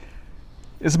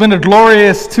It's been a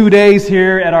glorious 2 days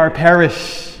here at our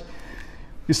parish.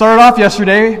 We started off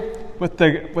yesterday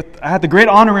I had the great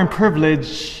honor and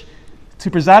privilege to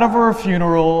preside over a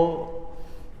funeral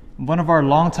of one of our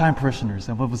longtime parishioners,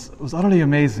 and it was utterly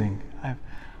amazing.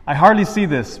 I hardly see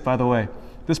this, by the way.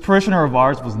 This parishioner of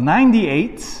ours was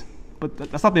 98, but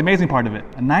that's not the amazing part of it.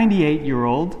 A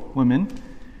 98-year-old woman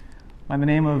by the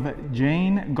name of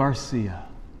Jane Garcia.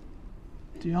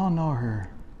 Do y'all know her?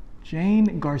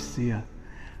 Jane Garcia.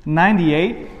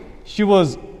 98. She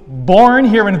was born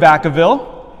here in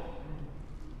Vacaville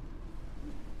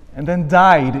and then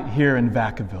died here in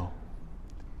Vacaville.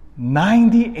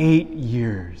 98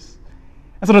 years.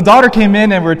 And so the daughter came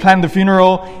in and we were planning the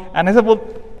funeral, and I said, well,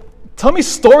 tell me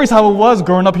stories how it was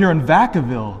growing up here in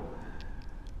Vacaville.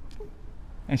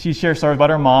 And she shared stories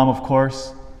about her mom, of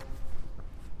course.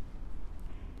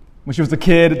 When she was a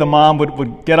kid, the mom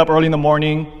would get up early in the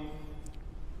morning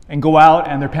and go out,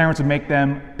 and their parents would make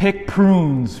them pick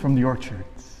prunes from the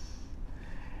orchards.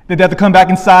 They'd have to come back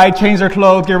inside, change their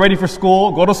clothes, get ready for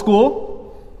school, go to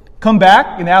school, come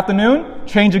back in the afternoon,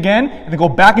 change again, and then go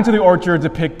back into the orchard to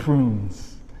pick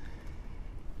prunes.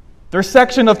 There's a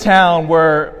section of town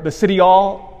where the city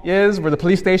hall is, where the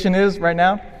police station is right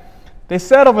now. They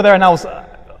said over there, and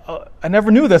I never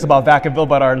knew this about Vacaville,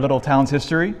 about our little town's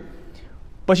history,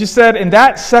 but she said in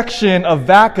that section of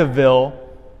Vacaville,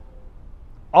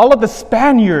 all of the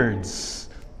Spaniards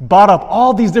bought up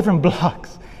all these different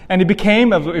blocks. And it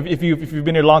became, if you've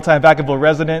been here a long time, Vacaville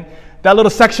resident, that little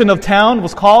section of town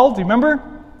was called, do you remember?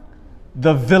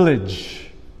 The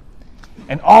Village.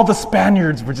 And all the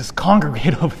Spaniards were just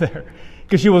congregated over there.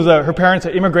 Because her parents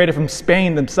had immigrated from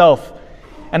Spain themselves.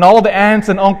 And all the aunts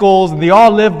and uncles, and they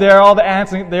all lived there, all the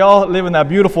aunts, they all live in that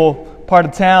beautiful part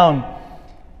of town.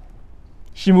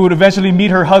 She would eventually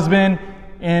meet her husband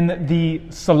in the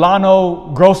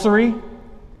Solano grocery,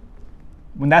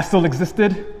 when that still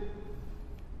existed.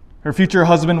 Her future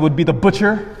husband would be the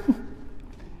butcher,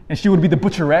 and she would be the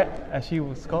butcherette, as she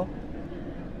was called.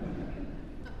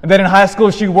 And then in high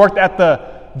school, she worked at the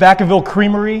Vacaville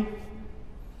Creamery.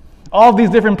 All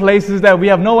these different places that we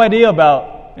have no idea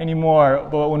about anymore,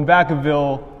 but when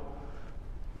Vacaville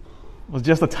was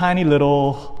just a tiny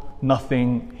little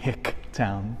nothing hick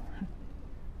town.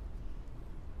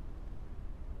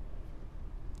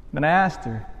 Then I asked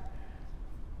her,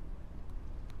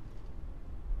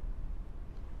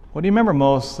 what do you remember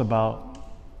most about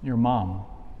your mom?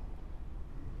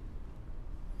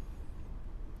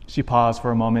 She paused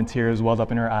for a moment, tears welled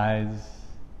up in her eyes,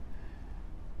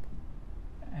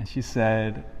 and she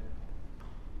said,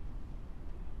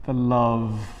 the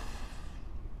love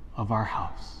of our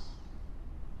house.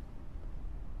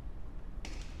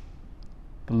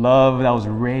 The love that was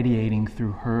radiating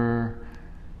through her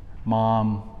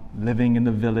mom, living in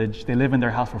the village. They live in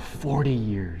their house for 40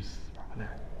 years.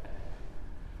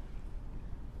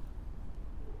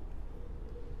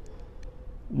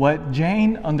 What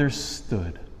Jane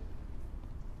understood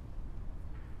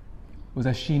was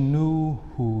that she knew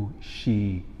who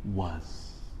she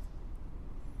was.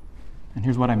 And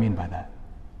here's what I mean by that.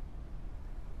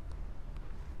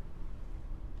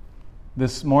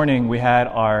 This morning we had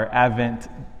our Advent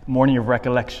morning of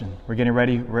recollection. We're getting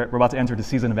ready. We're about to enter the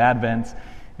season of Advent.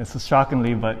 This is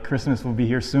shockingly, but Christmas will be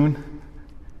here soon.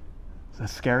 Is that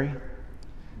scary?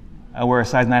 I wear a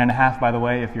size 9.5, by the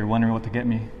way, if you're wondering what to get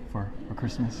me for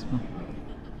Christmas.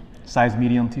 Size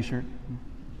medium t-shirt.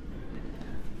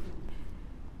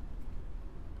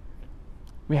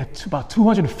 We had about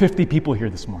 250 people here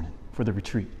this morning for the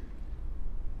retreat.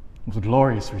 It was a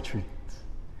glorious retreat.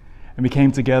 And we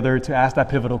came together to ask that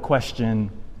pivotal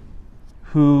question,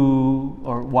 who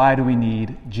or why do we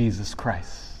need Jesus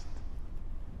Christ?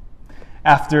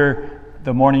 After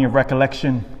the morning of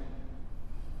recollection,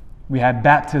 we had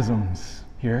baptisms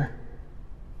here.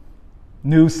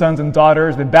 New sons and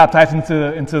daughters been baptized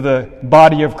into the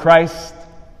body of Christ.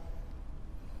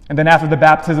 And then after the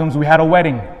baptisms, we had a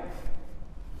wedding.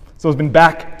 So it's been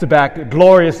back-to-back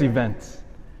glorious events.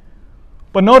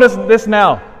 But notice this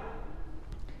now.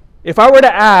 If I were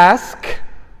to ask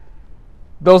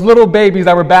those little babies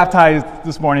that were baptized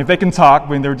this morning, if they can talk,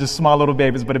 when they're just small little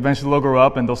babies, but eventually they'll grow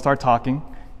up and they'll start talking,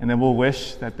 and then we'll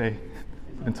wish that they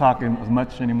didn't talk as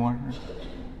much anymore.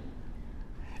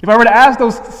 If I were to ask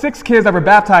those 6 kids that were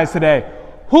baptized today,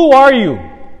 who are you?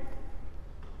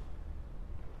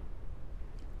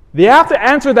 They have to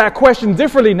answer that question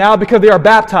differently now because they are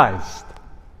baptized.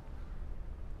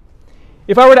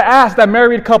 If I were to ask that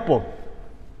married couple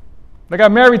that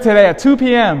got married today at 2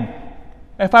 p.m.,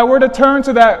 if I were to turn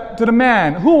to the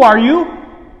man, who are you?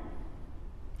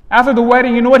 After the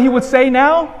wedding, you know what he would say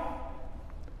now?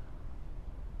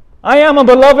 I am a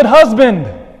beloved husband.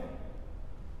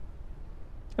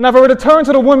 And if I were to turn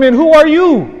to the woman, who are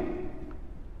you?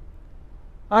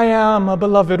 I am a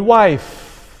beloved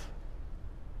wife.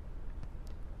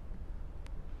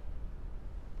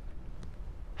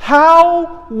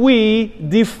 How we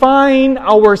define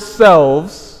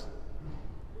ourselves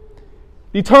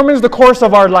determines the course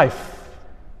of our life.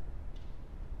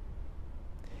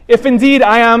 If indeed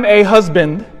I am a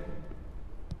husband,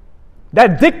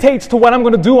 that dictates to what I'm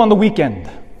going to do on the weekend.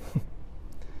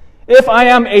 If I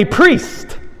am a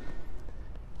priest,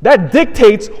 that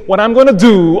dictates what I'm going to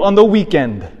do on the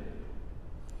weekend.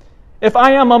 If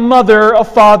I am a mother, a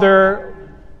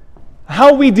father,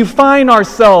 how we define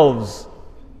ourselves,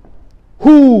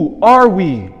 who are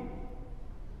we?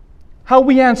 How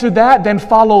we answer that then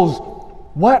follows,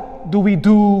 what do we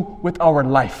do with our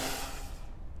life?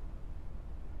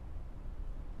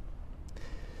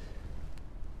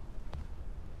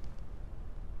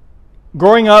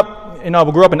 Growing up,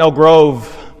 I grew up in Elk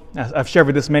Grove. I've shared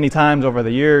with this many times over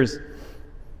the years.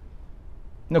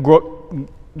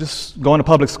 Just going to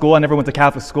public school. I never went to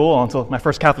Catholic school until my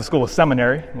first Catholic school was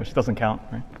seminary, which doesn't count,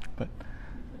 right? But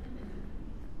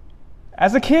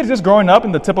as a kid, just growing up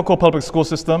in the typical public school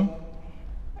system,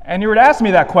 and you were to ask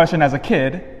me that question as a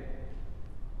kid,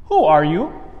 who are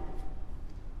you?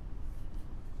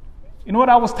 You know what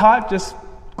I was taught just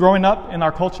growing up in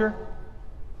our culture?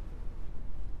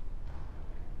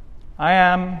 I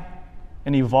am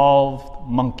an evolved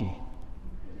monkey.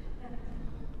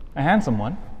 A handsome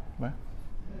one,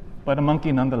 but a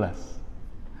monkey nonetheless.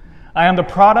 I am the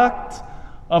product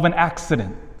of an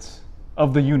accident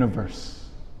of the universe.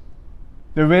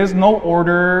 There is no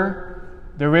order,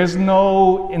 there is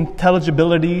no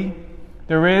intelligibility,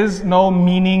 there is no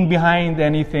meaning behind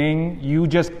anything. You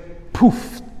just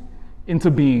poofed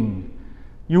into being.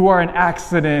 You are an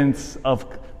accident of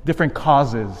different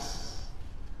causes.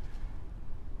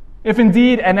 If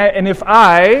indeed, and if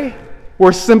I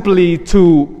were simply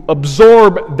to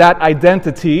absorb that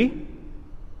identity,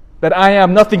 that I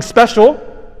am nothing special,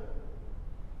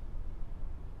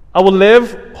 I will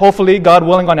live, hopefully, God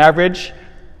willing, on average,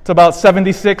 to about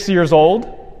 76 years old.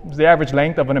 It's the average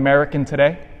length of an American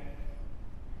today.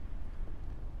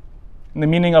 And the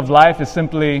meaning of life is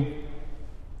simply,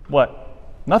 what?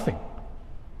 Nothing.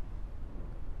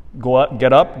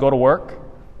 Get up, go to work,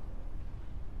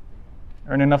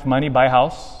 earn enough money, buy a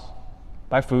house,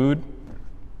 buy food,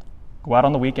 go out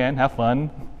on the weekend, have fun.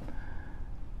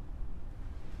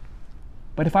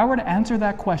 But if I were to answer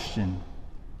that question,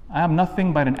 I am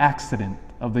nothing but an accident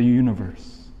of the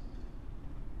universe.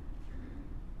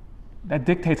 That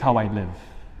dictates how I live.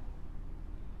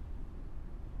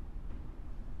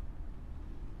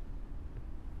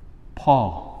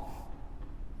 Paul,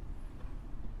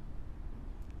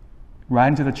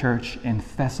 writing to the church in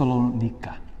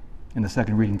Thessalonica, in the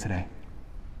second reading today.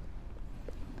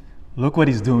 Look what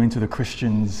he's doing to the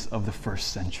Christians of the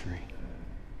first century.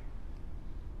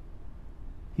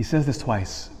 He says this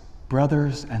twice,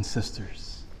 brothers and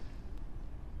sisters,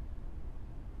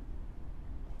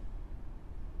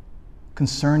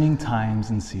 concerning times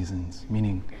and seasons,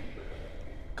 meaning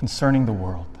concerning the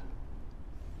world.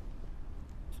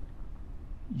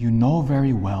 You know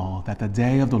very well that the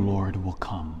day of the Lord will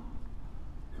come.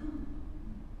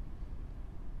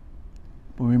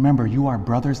 But remember, you are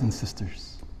brothers and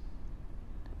sisters.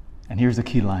 And here's the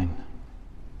key line.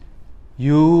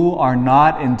 You are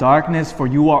not in darkness, for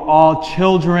you are all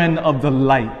children of the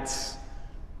light.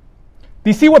 Do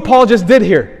you see what Paul just did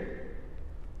here?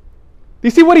 Do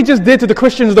you see what he just did to the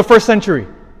Christians of the first century?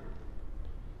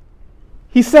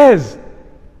 He says,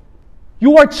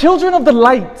 you are children of the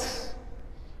light.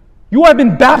 You have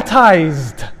been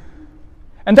baptized.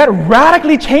 And that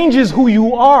radically changes who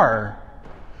you are.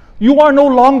 You are no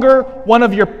longer one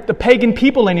of the pagan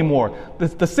people anymore.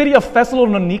 The city of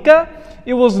Thessalonica,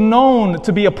 it was known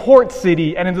to be a port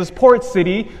city, and in this port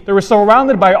city, they were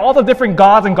surrounded by all the different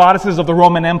gods and goddesses of the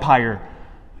Roman Empire.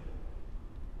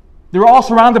 They were all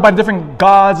surrounded by different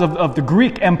gods of the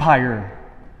Greek Empire.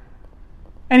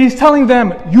 And he's telling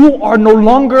them, you are no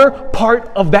longer part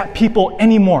of that people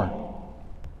anymore.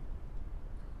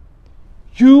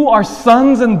 You are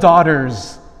sons and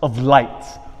daughters of light.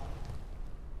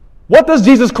 What does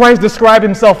Jesus Christ describe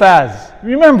himself as?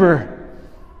 Remember,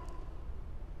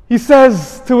 he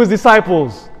says to his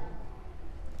disciples,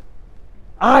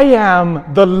 I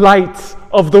am the light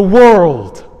of the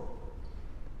world.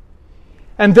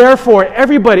 And therefore,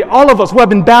 everybody, all of us who have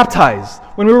been baptized,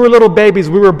 when we were little babies,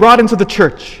 we were brought into the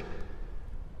church.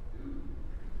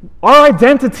 Our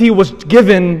identity was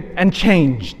given and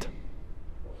changed.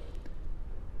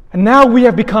 And now we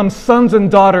have become sons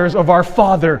and daughters of our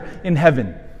Father in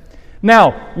heaven.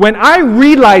 Now, when I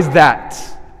realize that,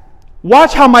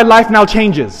 watch how my life now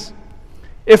changes.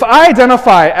 If I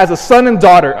identify as a son and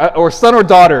daughter, or son or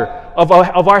daughter of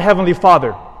our Heavenly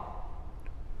Father,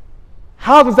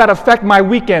 how does that affect my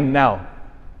weekend now?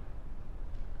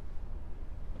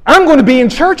 I'm going to be in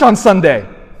church on Sunday.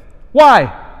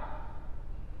 Why?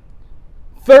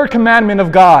 Third commandment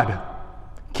of God,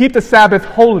 keep the Sabbath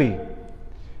holy.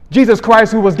 Jesus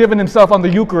Christ, who was given himself on the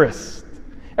Eucharist.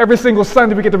 Every single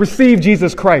Sunday we get to receive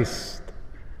Jesus Christ.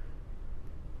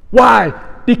 Why?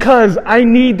 Because I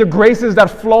need the graces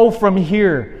that flow from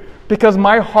here. Because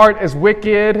my heart is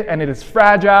wicked and it is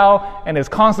fragile and is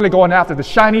constantly going after the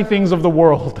shiny things of the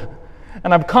world.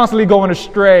 And I'm constantly going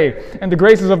astray. And the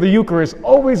graces of the Eucharist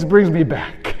always brings me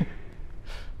back.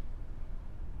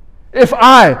 If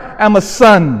I am a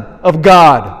son of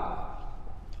God,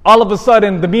 all of a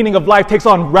sudden the meaning of life takes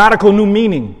on radical new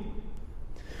meaning.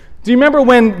 Do you remember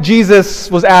when Jesus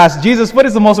was asked, Jesus, what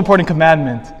is the most important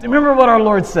commandment? Do you remember what our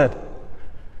Lord said?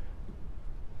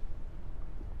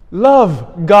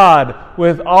 Love God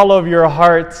with all of your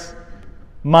heart,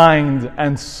 mind,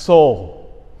 and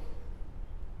soul.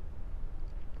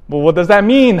 Well, what does that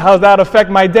mean? How does that affect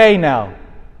my day now?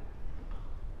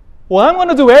 Well, I'm going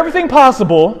to do everything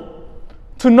possible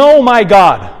to know my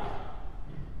God.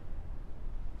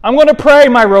 I'm going to pray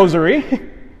my rosary.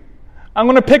 I'm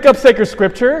going to pick up sacred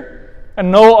scripture and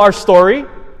know our story.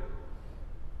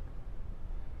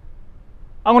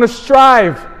 I'm going to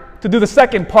strive to do the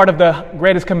second part of the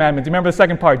greatest commandment. Do you remember the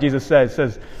second part? Jesus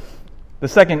says the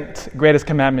second greatest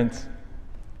commandment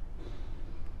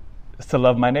is to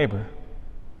love my neighbor.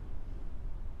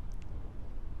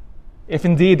 If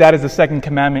indeed that is the second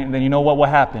commandment, then you know what will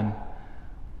happen?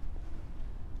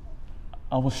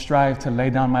 I will strive to lay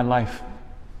down my life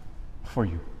for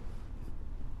you.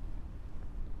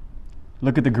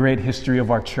 Look at the great history of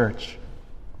our church.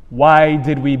 Why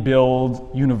did we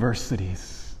build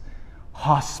universities,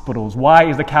 hospitals? Why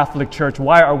is the Catholic Church,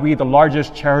 why are we the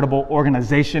largest charitable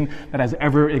organization that has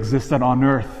ever existed on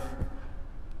earth?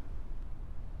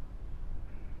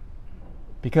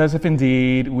 Because if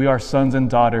indeed we are sons and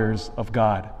daughters of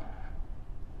God,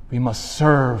 we must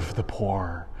serve the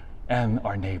poor and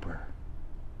our neighbor.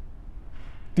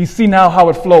 Do you see now how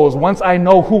it flows? Once I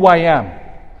know who I am,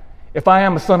 if I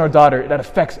am a son or daughter, that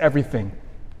affects everything.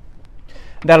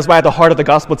 And that is why at the heart of the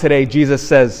gospel today, Jesus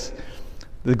says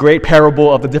the great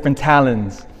parable of the different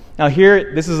talents. Now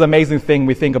here, this is an amazing thing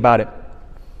we think about it.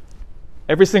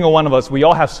 Every single one of us, we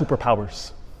all have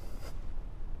superpowers.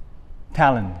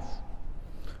 Talents.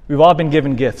 We've all been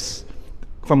given gifts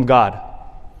from God.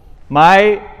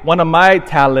 One of my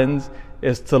talents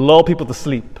is to lull people to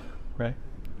sleep, right?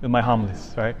 With my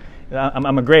homilies, right?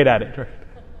 I'm great at it, right?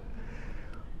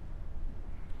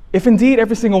 If indeed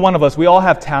every single one of us, we all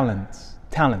have talents,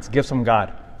 gifts from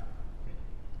God,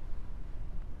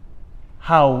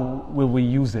 how will we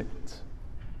use it?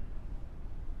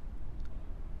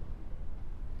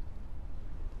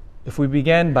 If we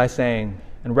begin by saying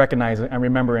and recognizing and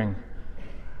remembering,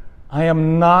 I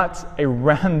am not a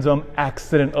random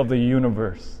accident of the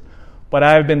universe, but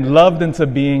I have been loved into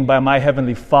being by my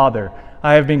Heavenly Father.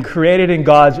 I have been created in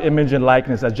God's image and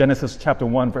likeness, as Genesis chapter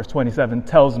 1, verse 27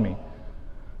 tells me.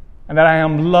 And that I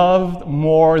am loved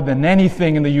more than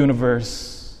anything in the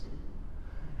universe.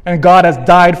 And God has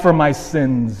died for my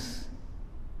sins.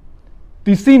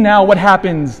 Do you see now what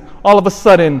happens all of a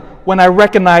sudden when I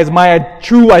recognize my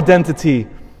true identity?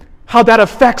 How that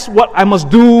affects what I must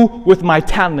do with my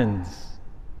talents.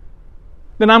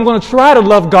 Then I'm going to try to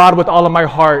love God with all of my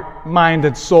heart, mind,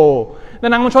 and soul.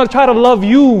 Then I'm going to try to love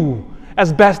you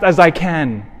as best as I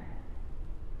can.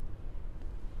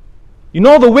 You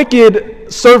know, the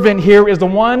wicked servant here is the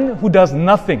one who does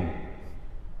nothing.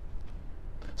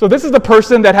 So this is the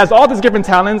person that has all these different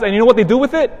talents, and you know what they do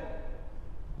with it?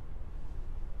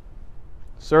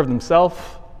 Serve themselves,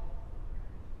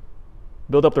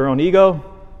 build up their own ego.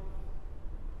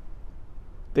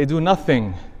 They do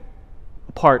nothing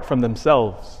apart from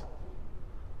themselves.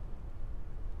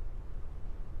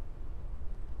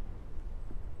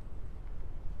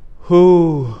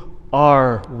 Who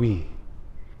are we?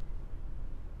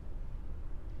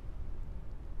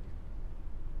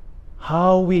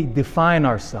 How we define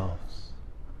ourselves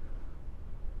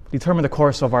determine the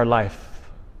course of our life.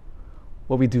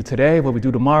 What we do today, what we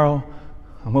do tomorrow,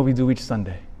 and what we do each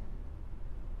Sunday.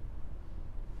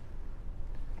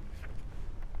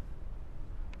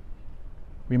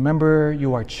 Remember,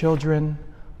 you are children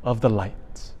of the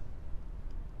light.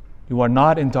 You are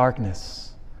not in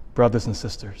darkness, brothers and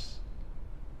sisters.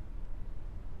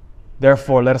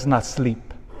 Therefore, let us not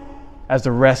sleep, as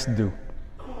the rest do.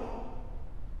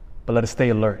 But let us stay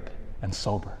alert and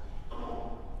sober.